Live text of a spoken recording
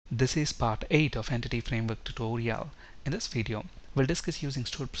This is part 8 of Entity Framework tutorial. In this video, we'll discuss using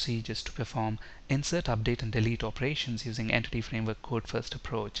stored procedures to perform insert, update, and delete operations using Entity Framework code-first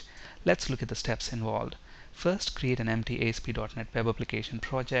approach. Let's look at the steps involved. First, create an empty ASP.NET Web Application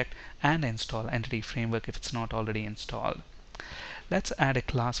project and install Entity Framework if it's not already installed. Let's add a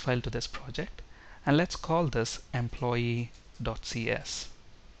class file to this project, and let's call this employee.cs.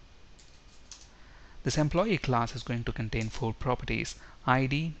 This employee class is going to contain 4 properties: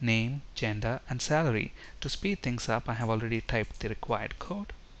 ID, name, gender, and salary. To speed things up, I have already typed the required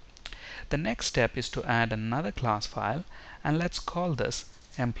code. The next step is to add another class file, and let's call this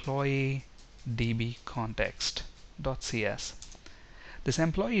EmployeeDBContext.cs. This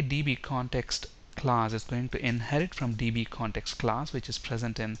EmployeeDBContext class is going to inherit from DbContext class, which is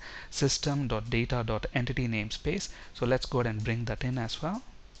present in system.data.entity namespace. So let's go ahead and bring that in as well,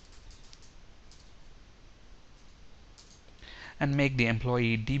 and make the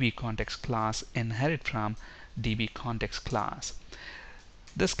EmployeeDBContext class inherit from DbContext class.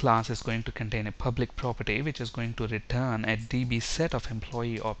 This class is going to contain a public property which is going to return a DbSet of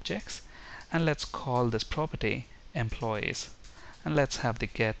employee objects, and let's call this property employees, and let's have the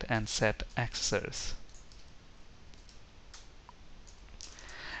get and set accessors.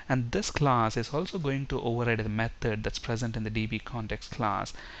 And this class is also going to override the method that's present in the DbContext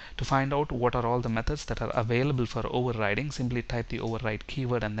class. To find out what are all the methods that are available for overriding, simply type the override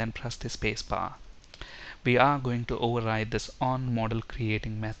keyword and then press the space bar. We are going to override this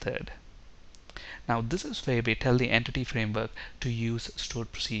onModelCreating method. Now this is where we tell the entity framework to use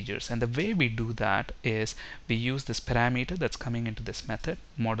stored procedures, and the way we do that is we use this parameter that's coming into this method,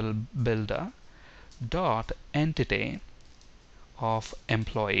 modelBuilder.Entity of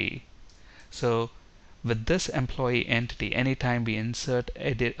employee. So with this employee entity, anytime we insert,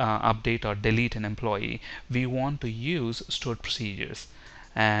 edit, update, or delete an employee, we want to use stored procedures,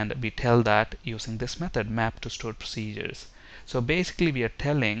 and we tell that using this method, MapToStoredProcedures. So basically we are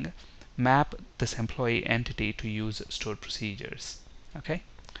telling map this employee entity to use stored procedures. Okay,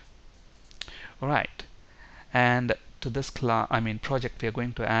 alright, and to this project we are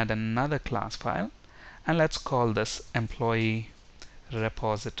going to add another class file, and let's call this employee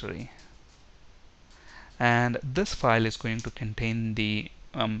repository, and this file is going to contain the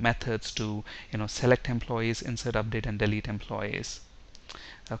methods to select employees, insert, update, and delete employees.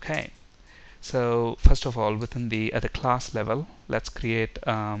 Okay, so first of all, within the at the class level, let's create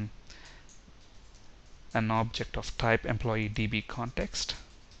an object of type EmployeeDBContext,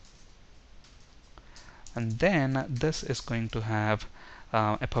 and then this is going to have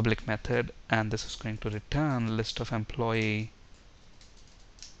a public method, and this is going to return list of employee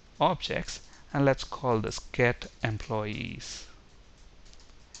objects, and let's call this get employees.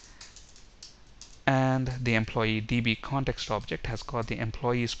 And the EmployeeDBContext object has got the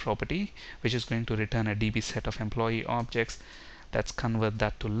employees property, which is going to return a DbSet of employee objects. Let's convert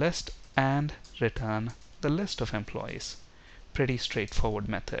that to list and return the list of employees. Pretty straightforward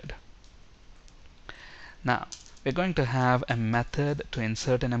method. Now we're going to have a method to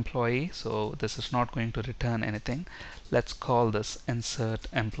insert an employee, so this is not going to return anything. Let's call this insert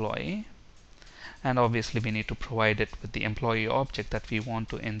employee, and obviously we need to provide it with the employee object that we want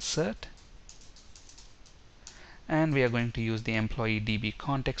to insert, and we are going to use the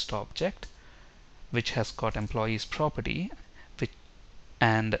EmployeeDBContext object, which has got employees property,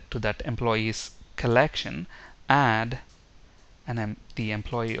 and to that employees collection add the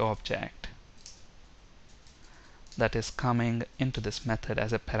employee object that is coming into this method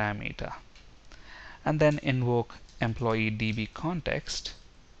as a parameter, and then invoke EmployeeDBContext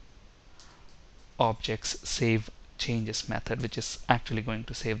objects save changes method, which is actually going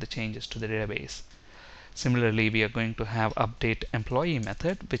to save the changes to the database. Similarly, we are going to have update employee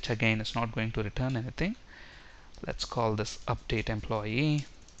method, which again is not going to return anything. Let's call this update employee,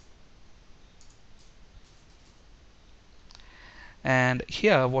 and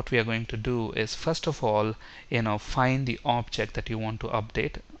here what we are going to do is first of all find the object that you want to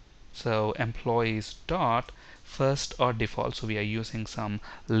update. So employees dot first or default, so we are using some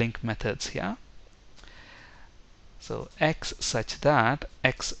link methods here. So x such that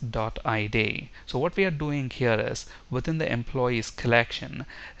x.id. So what we are doing here is within the employees collection,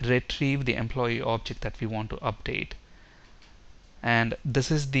 retrieve the employee object that we want to update, and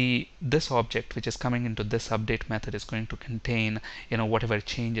this object which is coming into this update method is going to contain whatever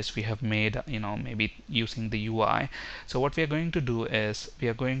changes we have made, maybe using the UI. So what we are going to do is we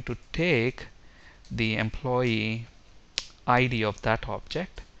are going to take the employee ID of that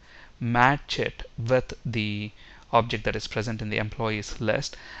object, match it with the object that is present in the employees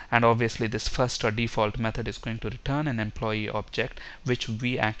list, and obviously this first or default method is going to return an employee object which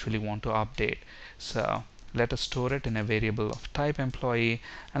we actually want to update. So let us store it in a variable of type employee,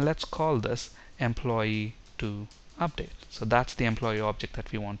 and let's call this employee to update. So that's the employee object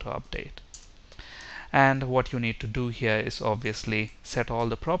that we want to update. And what you need to do here is obviously set all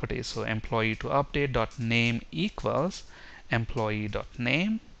the properties. So employee to update.name equals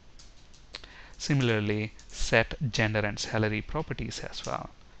employee.name. Similarly, set gender and salary properties as well.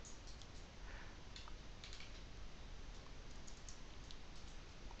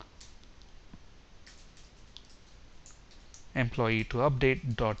 Employee to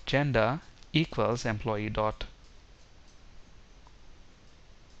update.gender equals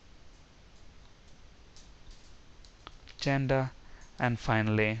employee.gender. And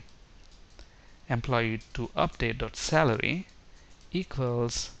finally, employee to update.salary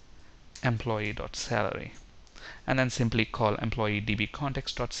equals employee.salary. And then simply call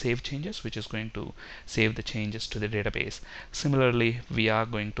EmployeeDBContext.SaveChanges, which is going to save the changes to the database. Similarly, we are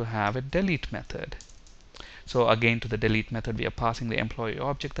going to have a delete method. So again, to the delete method, we are passing the employee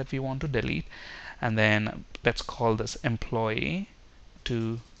object that we want to delete, and then let's call this employee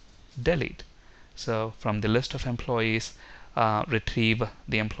to delete. So from the list of employees, retrieve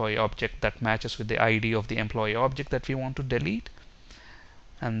the employee object that matches with the ID of the employee object that we want to delete.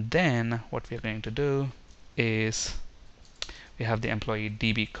 And then what we are going to do is we have the employee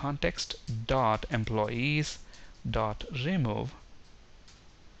DbContext dot employees dot remove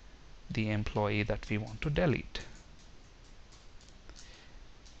the employee that we want to delete,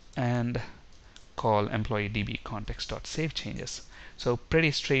 and call employee DbContext dot save changes. So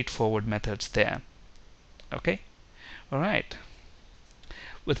pretty straightforward methods there. Okay, all right.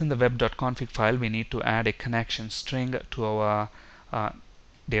 Within the web.config file, we need to add a connection string to our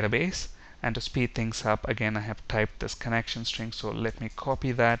database. And to speed things up, again, I have typed this connection string, so let me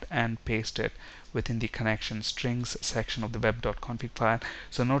copy that and paste it within the connection strings section of the web.config file.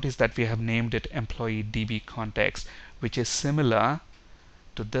 So notice that we have named it employee DbContext, which is similar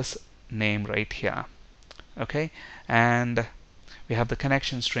to this name right here. Okay, and we have the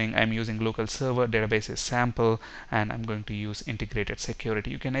connection string. I'm using local server, database is sample, and I'm going to use integrated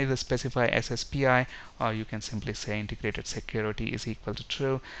security. You can either specify SSPI, or you can simply say integrated security is equal to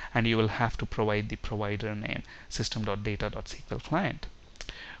true, and you will have to provide the provider name, system.data.sql client.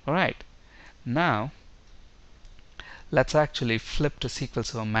 Alright, now let's actually flip to SQL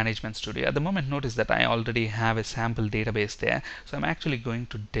Server Management Studio. At the moment, notice that I already have a sample database there, so I'm actually going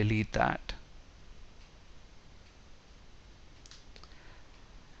to delete that.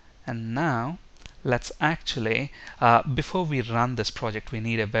 And now let's actually, before we run this project, we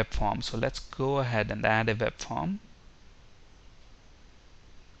need a web form. So let's go ahead and add a web form.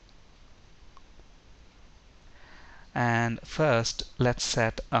 And first, let's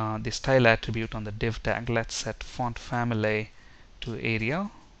set the style attribute on the div tag. Let's set font family to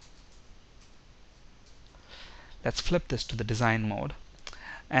Arial. Let's flip this to the design mode.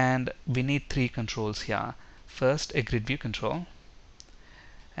 And we need three controls here. First, a grid view control.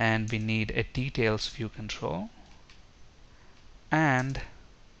 And we need a details view control and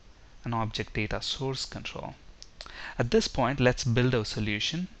an object data source control. At this point, let's build our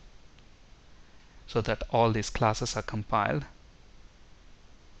solution so that all these classes are compiled.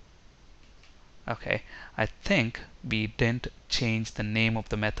 Okay, I think we didn't change the name of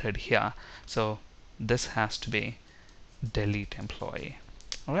the method here, so this has to be delete employee.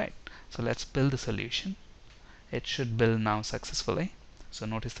 Alright, so let's build the solution. It should build now successfully. So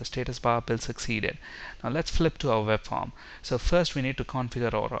notice the status bar, build succeeded. Now let's flip to our web form. So first we need to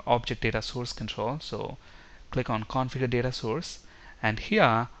configure our object data source control. So click on configure data source, and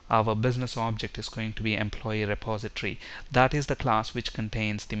here our business object is going to be employee repository. That is the class which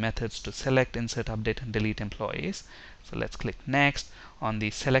contains the methods to select, insert, update, and delete employees. So let's click next. On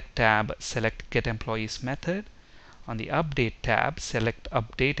the select tab, select get employees method. On the update tab, select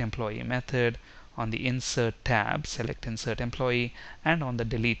update employee method. On the insert tab, select insert employee, and on the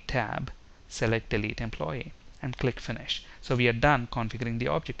delete tab, select delete employee, and click finish. So we are done configuring the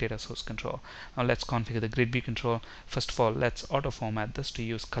object data source control. Now let's configure the grid view control. First of all, let's auto format this to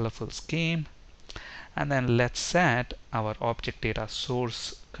use colorful scheme, and then let's set our object data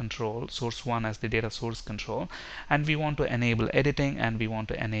source control, source 1 as the data source control, and we want to enable editing and we want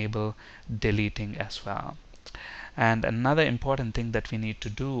to enable deleting as well. And another important thing that we need to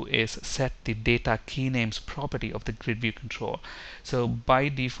do is set the data key names property of the grid view control. So by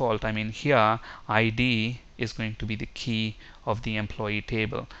default, I mean here ID is going to be the key of the employee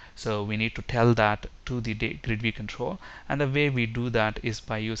table. So we need to tell that to the grid view control, and the way we do that is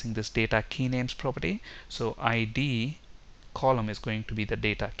by using this data key names property. So ID column is going to be the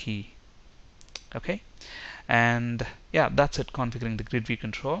data key. Okay, and yeah, that's it, configuring the grid view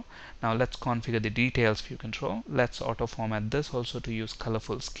control. Now let's configure the details view control. Let's auto format this also to use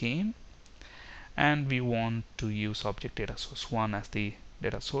colorful scheme, and we want to use object data source 1 as the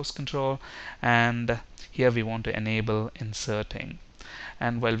data source control, and here we want to enable inserting.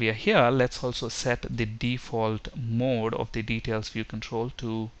 And while we are here, let's also set the default mode of the details view control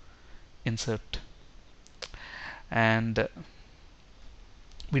to insert, and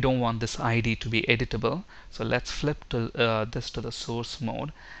we don't want this ID to be editable, so let's flip to this to the source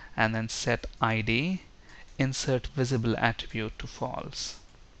mode and then set ID insert visible attribute to false.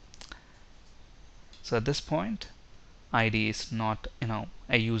 So at this point ID is not,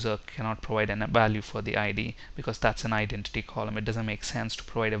 a user cannot provide a value for the ID because that's an identity column. It doesn't make sense to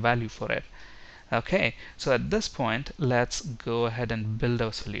provide a value for it. Okay, so at this point let's go ahead and build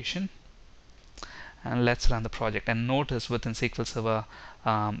our solution, and let's run the project. And notice within SQL Server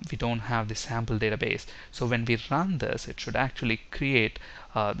we don't have the sample database, so when we run this it should actually create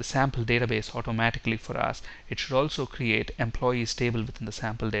the sample database automatically for us. It should also create employees table within the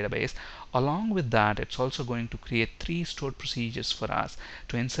sample database. Along with that, it's also going to create 3 stored procedures for us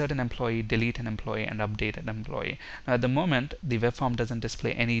to insert an employee, delete an employee, and update an employee. Now at the moment the web form doesn't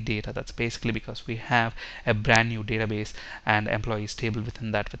display any data. That's basically because we have a brand new database and employees table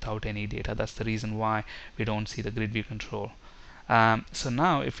within that without any data. That's the reason why we don't see the grid view control. So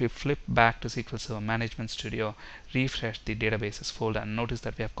now if we flip back to SQL Server Management Studio, refresh the databases folder, and notice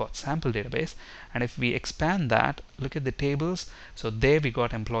that we have got sample database. And if we expand that, look at the tables. So there we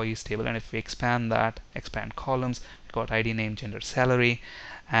got employees table, and if we expand that, expand columns, we got ID, name, gender, salary.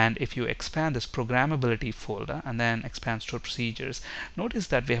 And if you expand this programmability folder and then expand stored procedures, notice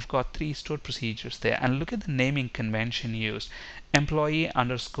that we have got 3 stored procedures there. And look at the naming convention used. Employee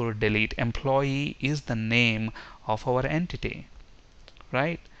underscore delete. Employee is the name of our entity,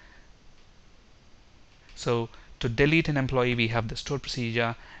 right? So to delete an employee we have the stored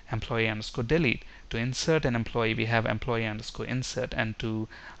procedure employee underscore delete. To insert an employee we have employee underscore insert, and to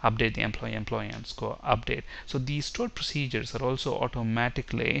update the employee underscore update. So these stored procedures are also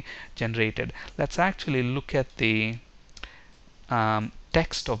automatically generated. Let's actually look at the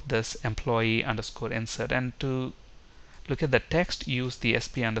text of this employee underscore insert, and to look at the text, use the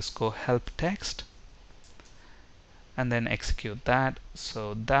sp underscore help text and then execute that.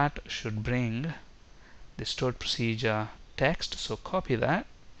 So that should bring the stored procedure text. So copy that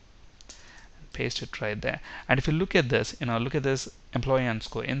and paste it right there. And if you look at this, look at this employee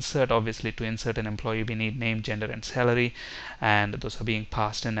underscore insert. Obviously to insert an employee we need name, gender, and salary, and those are being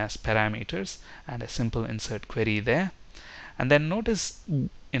passed in as parameters, and a simple insert query there. And then notice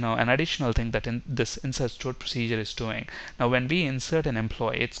an additional thing that in this insert stored procedure is doing. Now when we insert an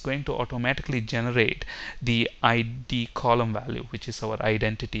employee, it's going to automatically generate the ID column value, which is our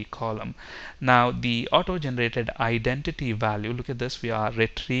identity column. Now the auto generated identity value, look at this, we are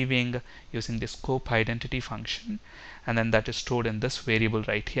retrieving using the scope identity function, and then that is stored in this variable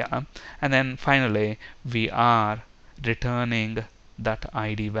right here. And then finally we are returning that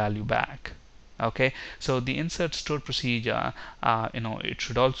ID value back. Okay, so the insert stored procedure, it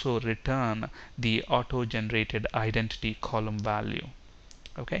should also return the auto-generated identity column value.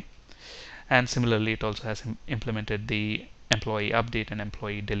 Okay, and similarly it also has implemented the employee update and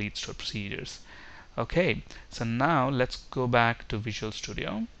employee delete stored procedures. Okay, so now let's go back to Visual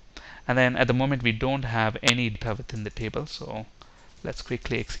Studio, and then at the moment we don't have any data within the table, so let's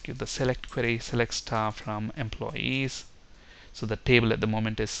quickly execute the select query, select star from employees. So the table at the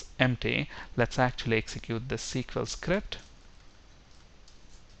moment is empty. Let's actually execute this SQL script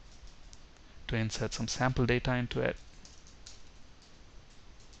to insert some sample data into it.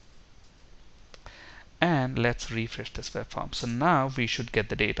 And let's refresh this web form. So now we should get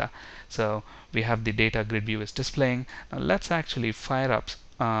the data. So we have the data grid view is displaying. Now let's actually fire up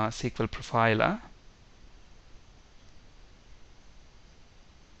SQL Profiler.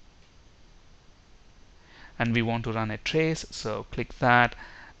 And we want to run a trace, so click that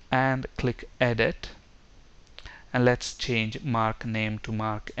and click edit, and let's change mark name to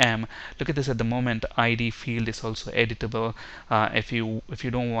mark M. Look at this, at the moment ID field is also editable. If you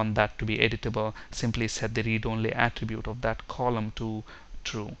don't want that to be editable, simply set the read only attribute of that column to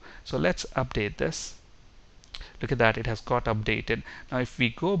true. So let's update this. Look at that, it has got updated. Now if we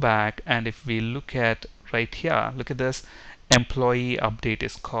go back and if we look at right here. Look at this, employee update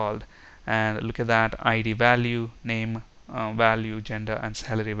is called, and look at that, ID value, name value, gender, and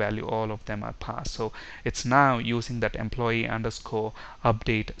salary value, all of them are passed. So it's now using that employee underscore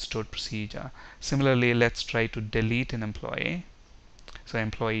update stored procedure. Similarly, let's try to delete an employee. So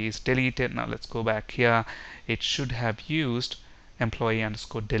employee is deleted. Now let's go back here. It should have used employee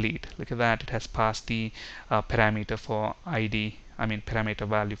underscore delete. Look at that, it has passed the parameter for ID, parameter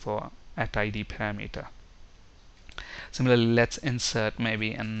value for @ID parameter. Similarly, let's insert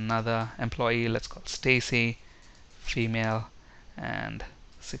maybe another employee. Let's call Stacy, female, and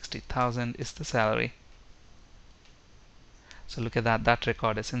 60,000 is the salary. So look at that, that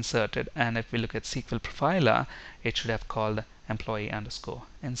record is inserted, and if we look at SQL Profiler, it should have called employee underscore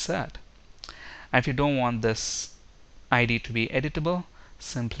insert. And if you don't want this ID to be editable,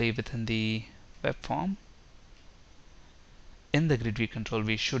 simply within the web form, in the grid view control,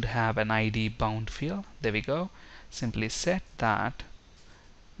 we should have an ID bound field. There we go. Simply set that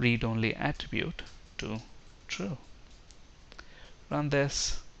read only attribute to true. Run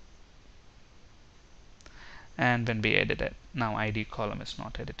this, and when we edit it, now ID column is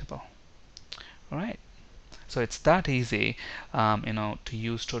not editable. Alright, so it's that easy to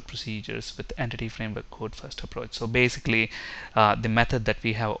use stored procedures with entity framework code first approach. So basically the method that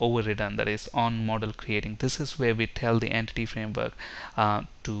we have overridden, that is on model creating, this is where we tell the entity framework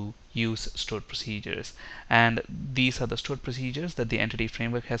to use stored procedures, and these are the stored procedures that the entity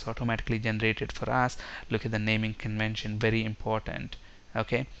framework has automatically generated for us. Look at the naming convention, very important.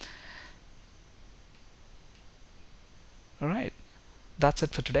 Okay, alright, that's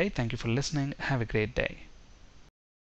it for today. Thank you for listening. Have a great day.